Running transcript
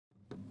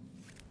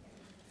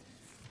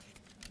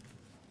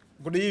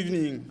Good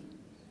evening.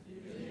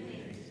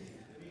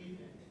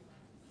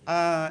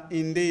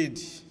 Indeed,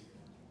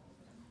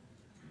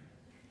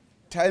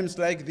 times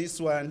like this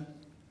one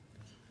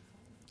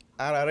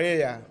are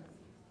rare.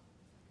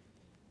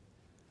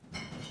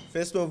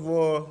 First of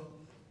all,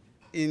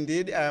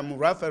 indeed, I am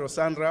Raphael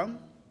Sandramu,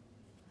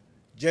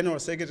 General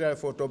Secretary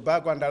for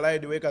Tobacco and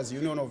Allied Workers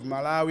Union of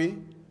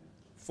Malawi,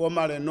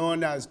 formerly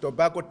known as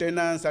Tobacco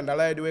Tenants and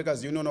Allied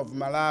Workers Union of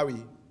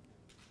Malawi.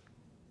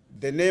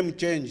 The name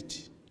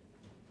changed.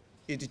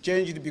 It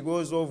changed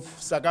because of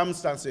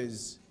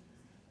circumstances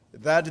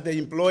that the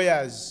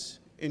employers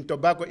in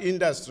tobacco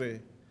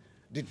industry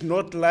did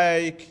not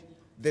like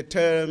the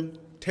term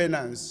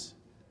tenants,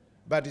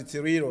 but it's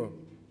real.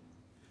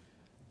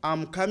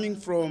 I'm coming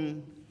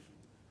from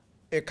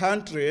a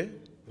country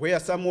where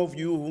some of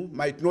you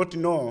might not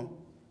know.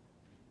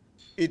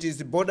 It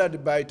is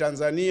bordered by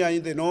Tanzania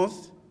in the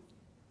north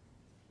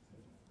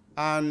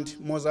and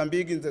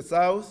Mozambique in the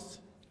south,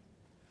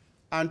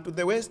 and to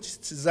the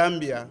west,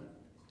 Zambia.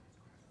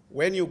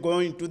 When you go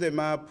into the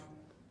map,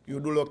 you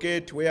do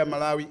locate where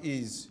Malawi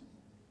is.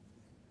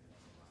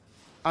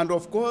 And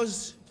of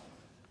course,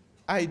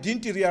 I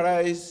didn't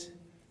realize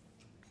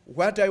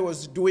what I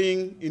was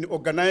doing in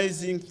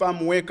organizing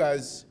farm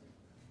workers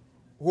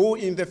who,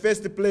 in the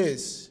first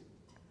place,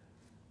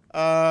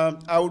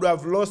 I would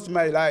have lost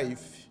my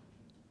life.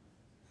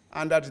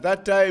 And at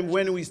that time,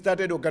 when we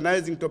started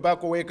organizing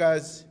tobacco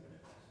workers,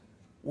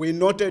 we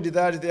noted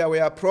that there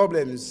were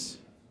problems.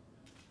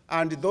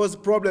 And those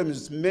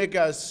problems make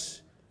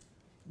us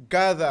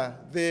gather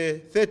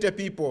the 30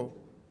 people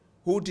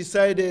who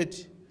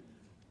decided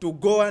to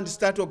go and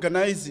start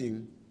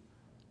organizing.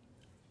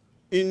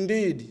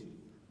 Indeed,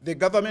 the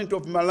government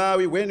of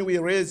Malawi, when we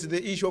raised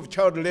the issue of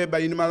child labor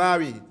in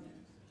Malawi,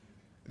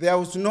 there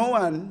was no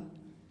one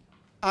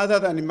other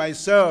than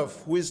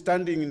myself who is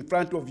standing in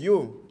front of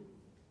you.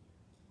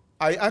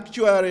 I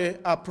actually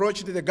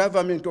approached the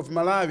government of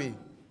Malawi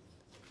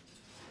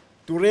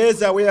to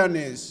raise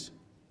awareness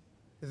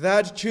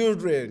that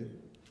children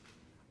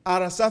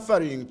are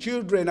suffering,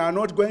 children are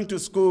not going to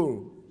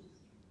school,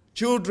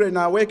 children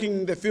are working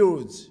in the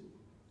fields.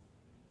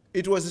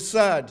 It was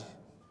sad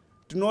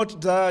to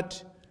note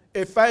that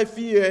a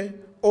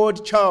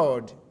 5-year-old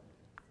child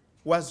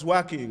was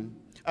working.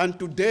 And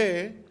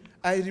today,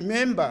 I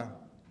remember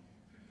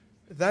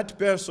that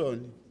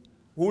person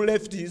who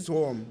left his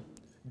home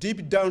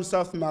deep down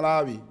South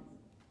Malawi,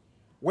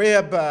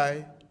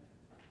 whereby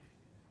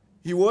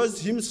he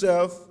was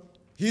himself,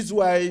 his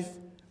wife,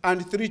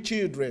 and 3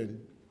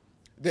 children.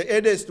 The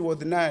eldest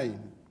was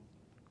 9.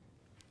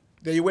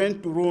 They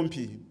went to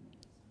Rumpi.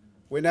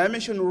 When I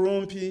mention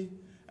Rumpi,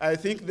 I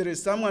think there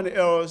is someone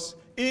else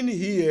in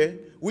here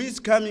who is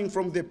coming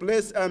from the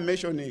place I'm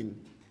mentioning.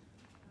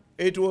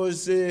 It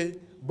was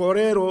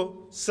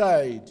Borero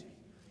side.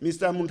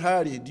 Mr.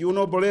 Muntari, do you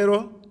know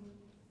Borero?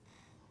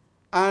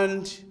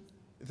 And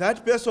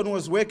that person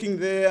was working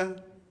there.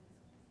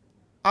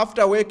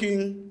 After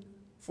working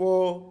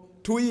for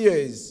 2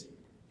 years,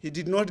 he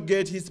did not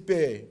get his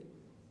pay.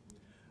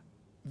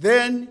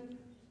 Then,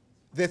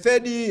 the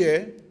 3rd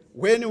year,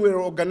 when we were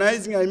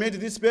organizing, I met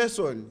this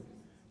person.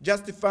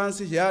 Just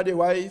fancy, he had a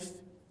wife,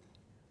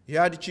 he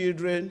had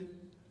children,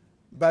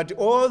 but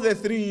all the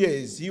 3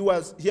 years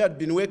he had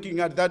been working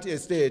at that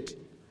estate,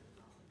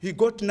 he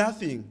got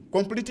nothing,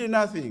 completely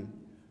nothing.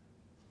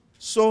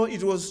 So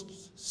it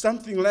was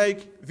something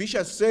like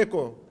vicious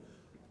circle.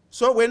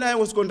 So when I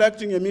was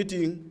conducting a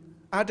meeting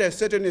at a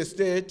certain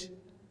estate,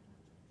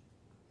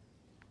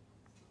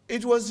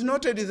 it was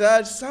noted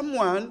that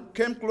someone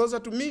came closer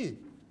to me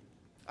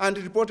and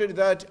reported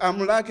that,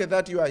 I'm lucky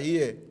that you are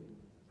here.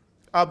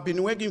 I've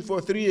been working for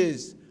 3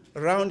 years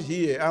around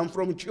here. I'm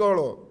from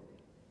Cholo.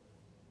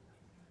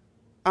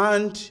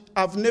 And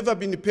I've never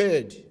been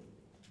paid.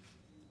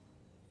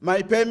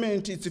 My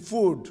payment is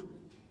food.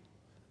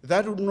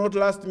 That would not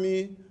last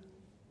me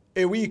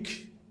a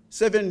week,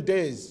 7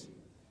 days.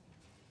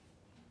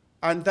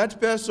 And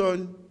that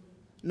person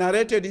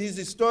narrated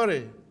his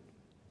story.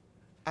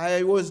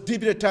 I was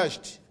deeply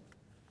touched.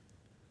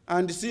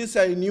 And since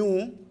I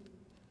knew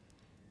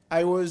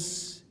I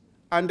was,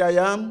 and I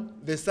am,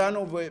 the son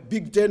of a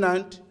big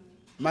tenant,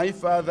 my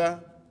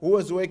father, who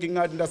was working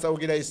at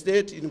Ndasaukira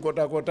Estate in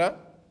Kota Kota,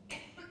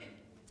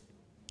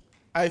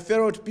 I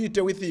felt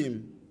pity with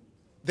him.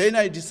 Then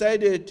I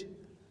decided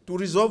to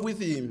resolve with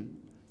him.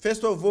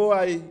 First of all,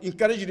 I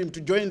encouraged him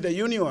to join the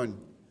union,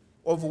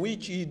 of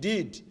which he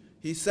did.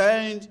 He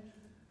signed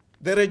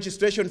the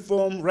registration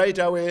form right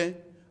away,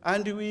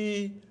 and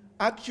we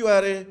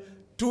actually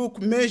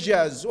took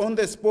measures on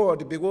the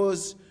spot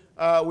because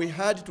we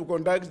had to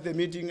conduct the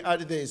meeting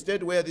at the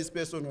estate where this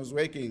person was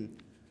working.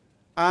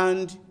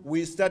 And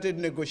we started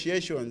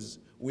negotiations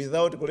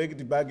without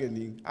collective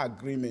bargaining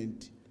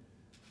agreement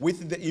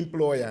with the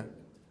employer.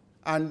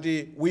 And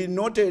we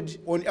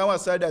noted on our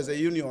side as a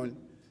union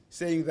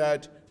saying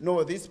that,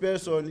 no, this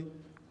person,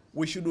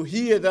 we should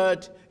hear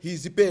that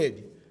he's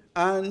paid.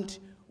 And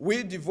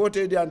we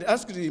devoted and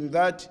asked him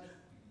that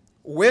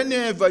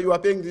whenever you are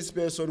paying this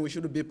person, we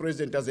should be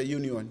present as a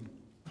union.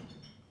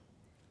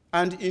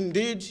 And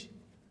indeed,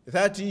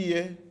 that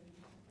year,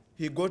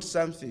 he got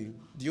something.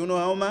 Do you know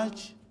how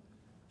much?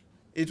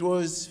 It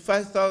was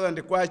 5,000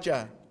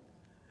 kwacha.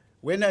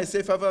 When I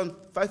say 5,000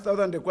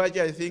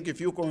 kwacha, I think if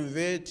you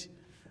convert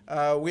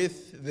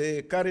with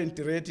the current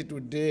rate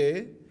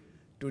today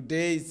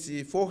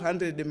it's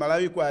 400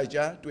 Malawi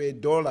kwacha to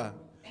 $1.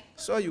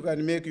 So you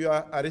can make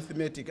your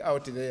arithmetic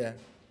out there.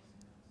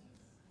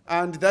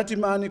 And that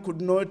money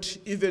could not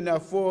even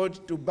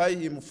afford to buy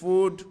him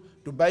food,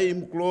 to buy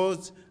him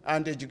clothes,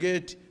 and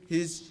educate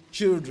his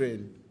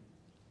children.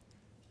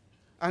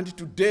 And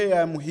today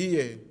I'm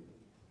here,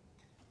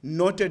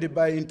 noted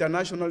by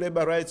International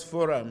Labor Rights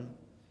Forum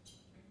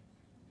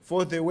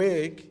for the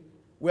work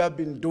we have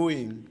been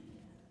doing.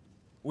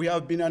 We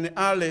have been an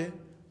ally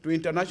to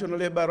International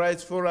Labor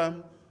Rights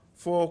Forum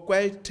for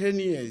quite 10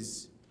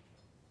 years.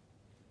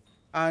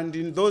 And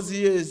in those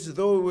years,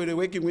 though we were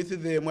working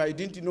with them, I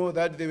didn't know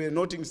that they were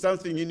noting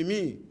something in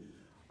me,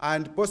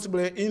 and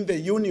possibly in the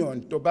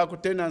union, Tobacco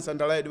Tenants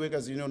and Allied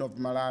Workers Union of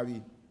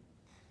Malawi.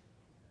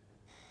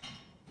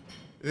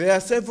 There are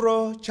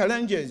several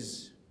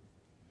challenges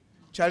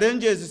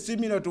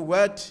similar to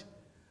what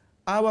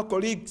our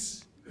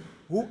colleagues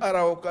who are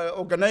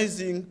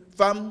organizing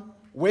farm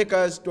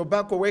workers,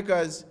 tobacco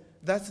workers,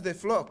 that's the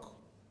flock,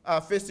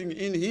 are facing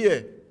in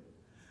here.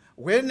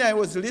 When I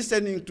was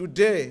listening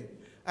today,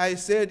 I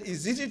said,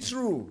 is it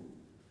true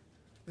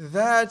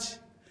that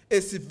a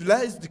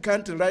civilized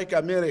country like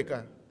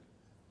America,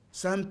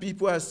 some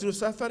people are still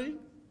suffering?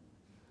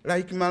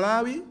 Like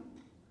Malawi?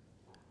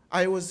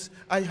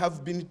 I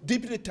have been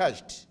deeply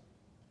touched.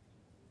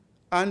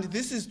 And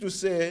this is to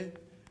say,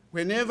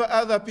 whenever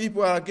other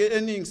people are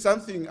gaining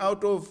something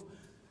out of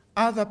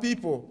other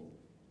people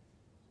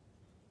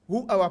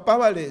who are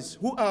powerless,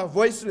 who are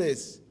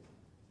voiceless,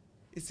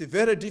 it's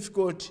very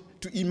difficult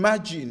to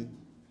imagine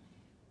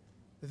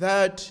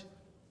that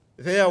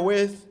their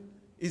worth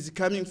is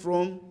coming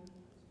from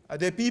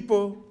the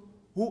people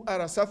who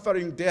are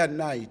suffering day and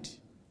night.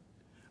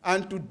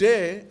 And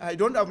today, I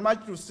don't have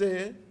much to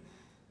say.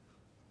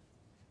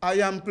 I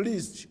am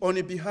pleased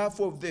on behalf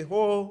of the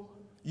whole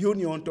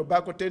Union,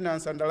 Tobacco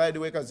Tenants and Allied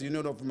Workers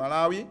Union of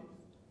Malawi.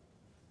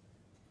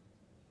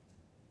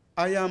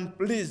 I am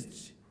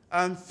pleased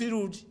and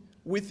filled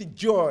with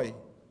joy,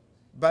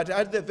 but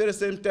at the very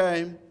same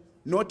time,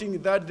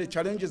 noting that the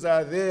challenges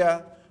are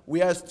there,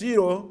 we are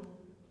still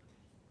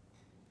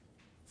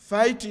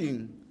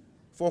fighting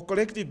for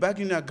collective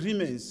bargaining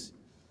agreements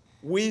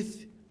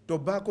with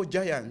tobacco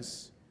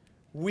giants,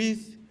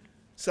 with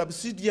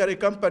subsidiary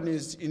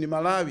companies in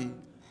Malawi,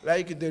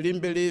 like the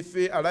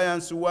Limbelefe,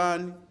 Alliance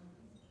One,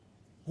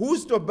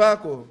 whose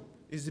tobacco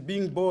is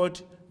being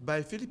bought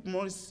by Philip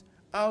Morris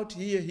out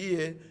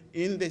here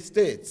in the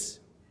States.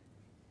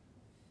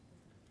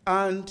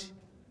 And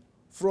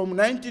from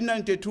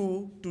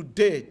 1992 to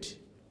date,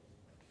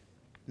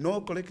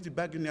 no collective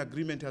bargaining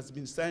agreement has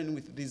been signed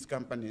with these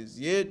companies,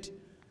 yet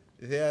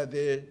they are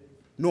the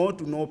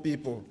no-to-no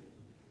people.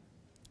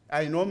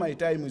 I know my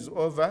time is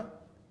over,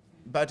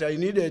 but I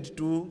needed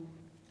to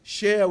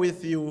share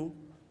with you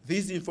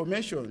this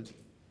information.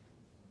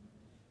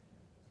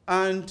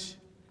 And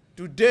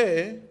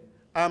today,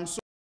 I'm so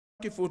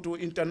thankful to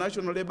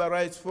International Labor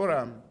Rights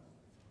Forum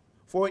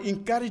for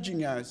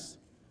encouraging us,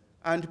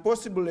 and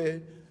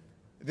possibly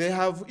they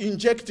have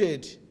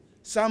injected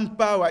some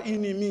power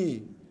in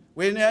me.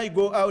 When I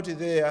go out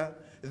there,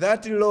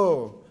 that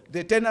law,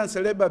 the Tenants'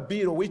 Labor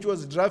Bill, which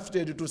was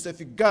drafted to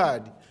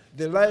safeguard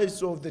the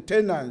lives of the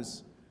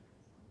tenants,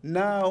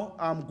 now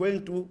I'm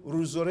going to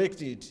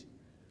resurrect it.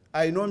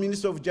 I know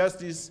Minister of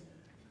Justice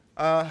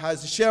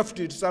has shelved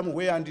it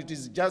somewhere and it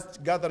is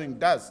just gathering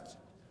dust.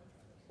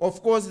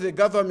 Of course, the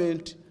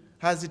government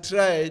has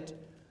tried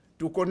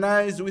to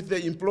connive with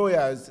the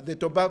employers, the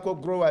tobacco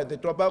growers, the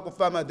tobacco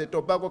farmers, the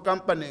tobacco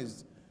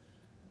companies,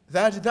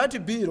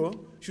 that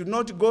bill should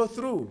not go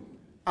through.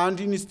 And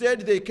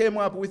instead, they came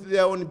up with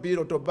their own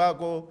bill,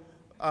 tobacco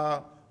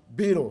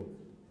bill.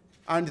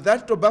 And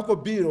that tobacco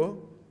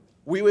bill,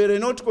 we were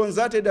not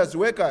consulted as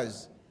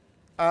workers.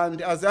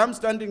 And as I'm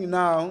standing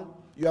now,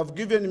 you have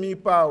given me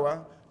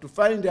power to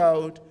find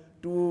out,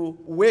 to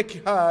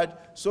work hard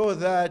so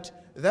that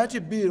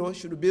that bill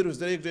should be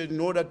resurrected in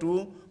order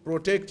to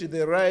protect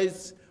the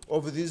rights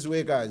of these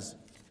workers.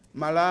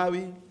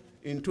 Malawi,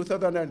 in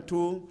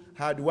 2002,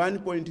 had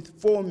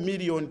 1.4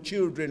 million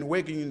children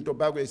working in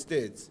tobacco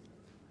estates.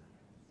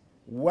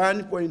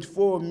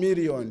 1.4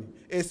 million,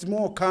 a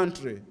small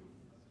country.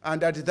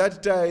 And at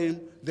that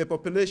time, the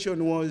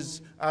population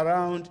was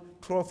around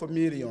 12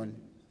 million.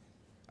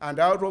 And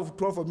out of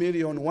 12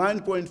 million,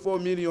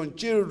 1.4 million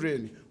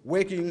children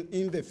working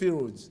in the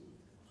fields.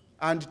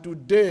 And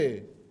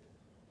today,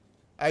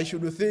 I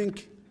should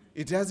think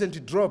it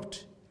hasn't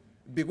dropped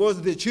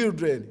because the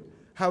children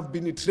have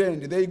been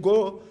trained. They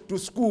go to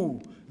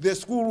school, the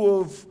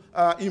school of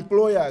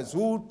employers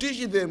who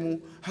teach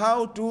them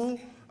how to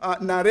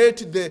narrate,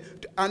 to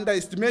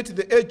underestimate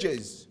the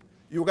ages.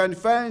 You can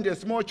find a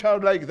small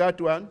child like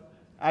that one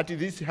at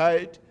this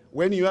height.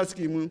 When you ask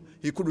him,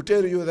 he could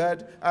tell you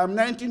that I'm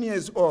 19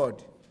 years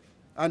old.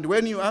 And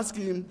when you ask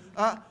him,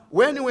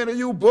 when were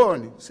you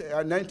born? Say,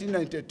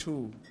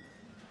 1992.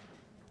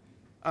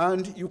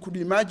 And you could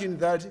imagine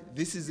that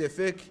this is a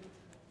fake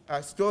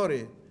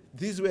story.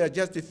 These were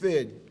just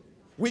fed,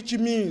 which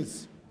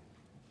means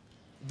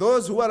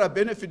those who are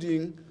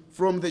benefiting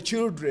from the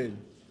children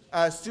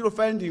are still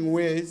finding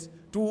ways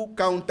to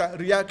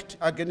counter-react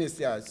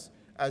against us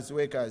as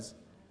workers.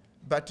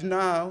 But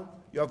now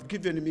you have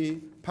given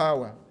me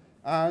power.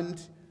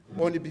 And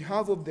on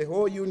behalf of the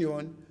whole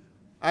union,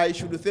 I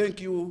should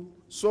thank you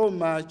so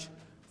much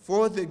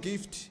for the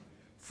gift,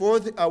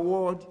 for the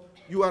award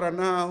you are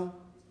now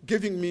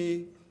giving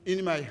me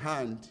in my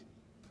hand.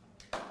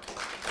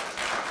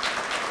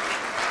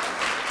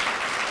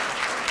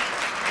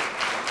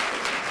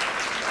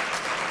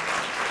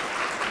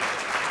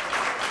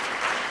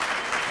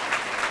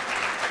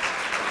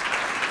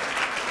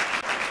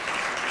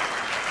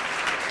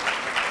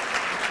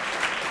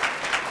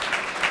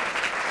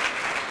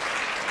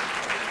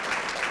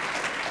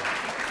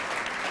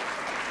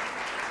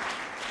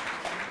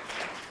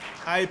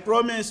 I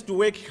promise to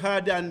work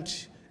hard and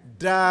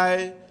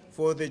die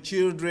for the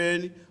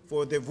children,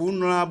 for the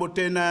vulnerable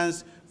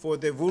tenants, for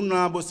the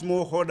vulnerable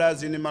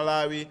smallholders in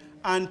Malawi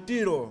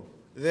until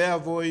their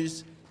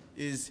voice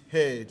is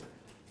heard.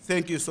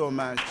 Thank you so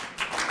much.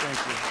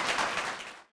 Thank you.